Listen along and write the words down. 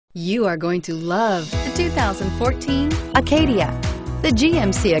You are going to love the 2014 Acadia. The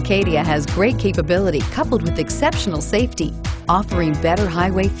GMC Acadia has great capability coupled with exceptional safety, offering better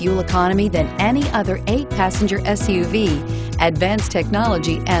highway fuel economy than any other 8-passenger SUV, advanced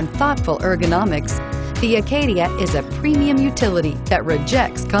technology, and thoughtful ergonomics. The Acadia is a premium utility that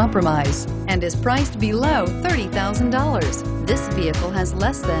rejects compromise and is priced below $30,000. This vehicle has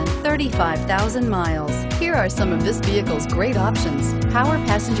less than 35,000 miles. Here are some of this vehicle's great options: power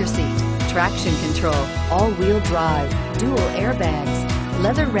passenger seat, traction control, all-wheel drive, dual airbags,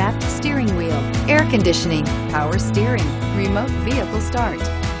 leather-wrapped steering wheel, air conditioning, power steering, remote vehicle start,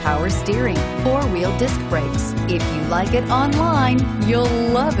 power steering, four-wheel disc brakes. If you like it online, you'll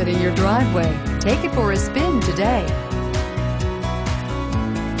love it in your driveway. Take it for a spin today.